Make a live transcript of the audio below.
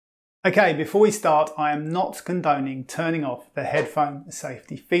Okay, before we start, I am not condoning turning off the headphone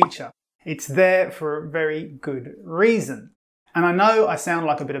safety feature. It's there for a very good reason. And I know I sound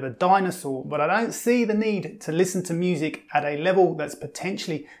like a bit of a dinosaur, but I don't see the need to listen to music at a level that's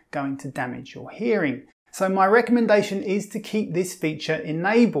potentially going to damage your hearing. So my recommendation is to keep this feature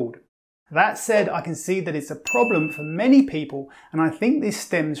enabled. That said, I can see that it's a problem for many people, and I think this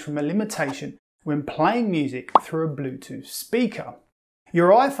stems from a limitation when playing music through a Bluetooth speaker.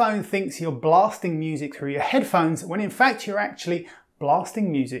 Your iPhone thinks you're blasting music through your headphones when in fact you're actually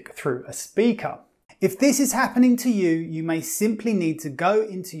blasting music through a speaker. If this is happening to you, you may simply need to go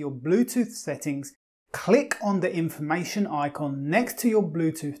into your Bluetooth settings, click on the information icon next to your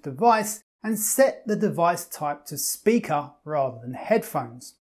Bluetooth device and set the device type to speaker rather than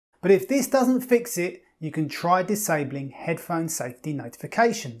headphones. But if this doesn't fix it, you can try disabling headphone safety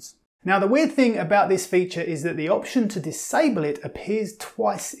notifications. Now the weird thing about this feature is that the option to disable it appears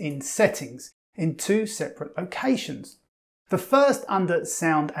twice in settings, in two separate locations. The first under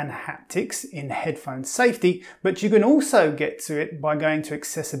Sound and Haptics in Headphone Safety, but you can also get to it by going to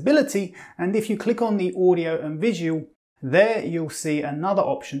Accessibility, and if you click on the Audio and Visual, there you'll see another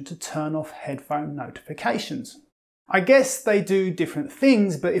option to turn off headphone notifications. I guess they do different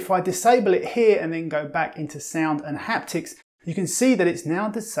things, but if I disable it here and then go back into Sound and Haptics, you can see that it's now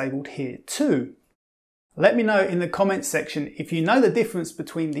disabled here too. Let me know in the comments section if you know the difference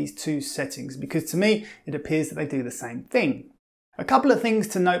between these two settings, because to me it appears that they do the same thing. A couple of things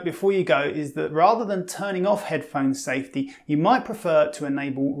to note before you go is that rather than turning off headphone safety, you might prefer to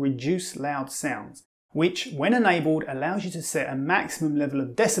enable reduce loud sounds, which when enabled allows you to set a maximum level of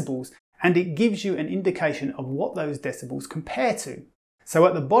decibels, and it gives you an indication of what those decibels compare to. So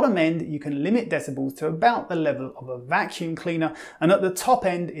at the bottom end, you can limit decibels to about the level of a vacuum cleaner, and at the top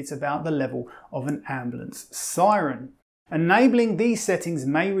end, it's about the level of an ambulance siren. Enabling these settings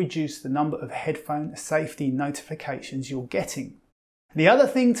may reduce the number of headphone safety notifications you're getting. The other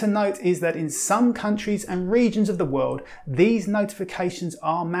thing to note is that in some countries and regions of the world, these notifications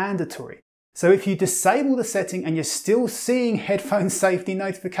are mandatory. So if you disable the setting and you're still seeing headphone safety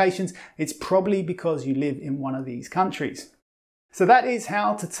notifications, it's probably because you live in one of these countries. So that is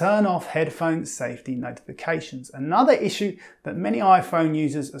how to turn off headphone safety notifications. Another issue that many iPhone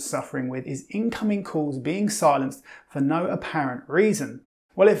users are suffering with is incoming calls being silenced for no apparent reason.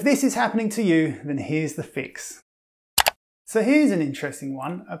 Well, if this is happening to you, then here's the fix. So here's an interesting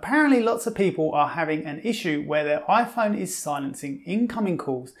one. Apparently lots of people are having an issue where their iPhone is silencing incoming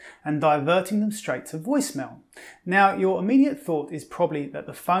calls and diverting them straight to voicemail. Now your immediate thought is probably that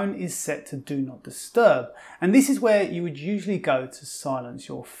the phone is set to do not disturb, and this is where you would usually go to silence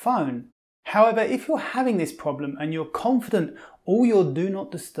your phone. However, if you're having this problem and you're confident all your do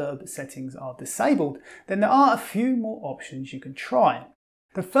not disturb settings are disabled, then there are a few more options you can try.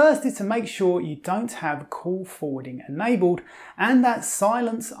 The first is to make sure you don't have call forwarding enabled and that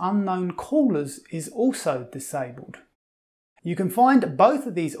silence unknown callers is also disabled. You can find both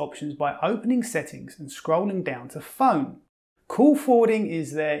of these options by opening settings and scrolling down to phone. Call forwarding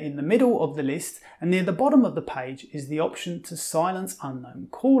is there in the middle of the list, and near the bottom of the page is the option to silence unknown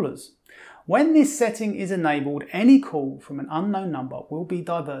callers. When this setting is enabled, any call from an unknown number will be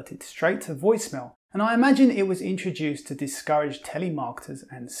diverted straight to voicemail, and I imagine it was introduced to discourage telemarketers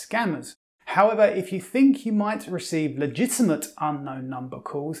and scammers. However, if you think you might receive legitimate unknown number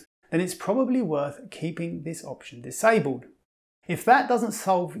calls, then it's probably worth keeping this option disabled. If that doesn't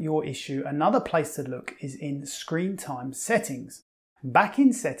solve your issue, another place to look is in Screen Time settings. Back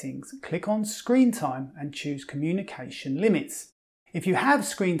in Settings, click on Screen Time and choose Communication Limits. If you have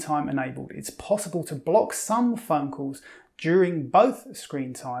Screen Time enabled, it's possible to block some phone calls during both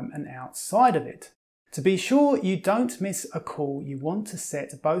screen time and outside of it. To be sure you don't miss a call, you want to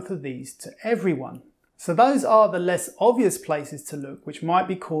set both of these to everyone. So those are the less obvious places to look, which might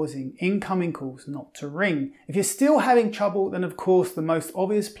be causing incoming calls not to ring. If you're still having trouble, then of course the most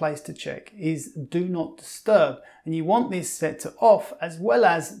obvious place to check is Do Not Disturb, and you want this set to off as well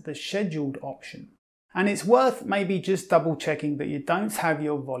as the scheduled option. And it's worth maybe just double checking that you don't have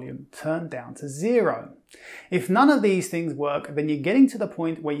your volume turned down to 0. If none of these things work, then you're getting to the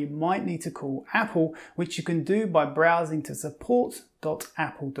point where you might need to call Apple, which you can do by browsing to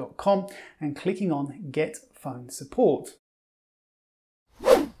support.apple.com and clicking on Get Phone Support.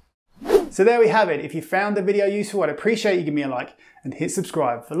 So there we have it. If you found the video useful, I'd appreciate you give me a like and hit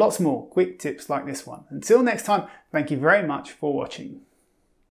subscribe for lots more quick tips like this one. Until next time, thank you very much for watching.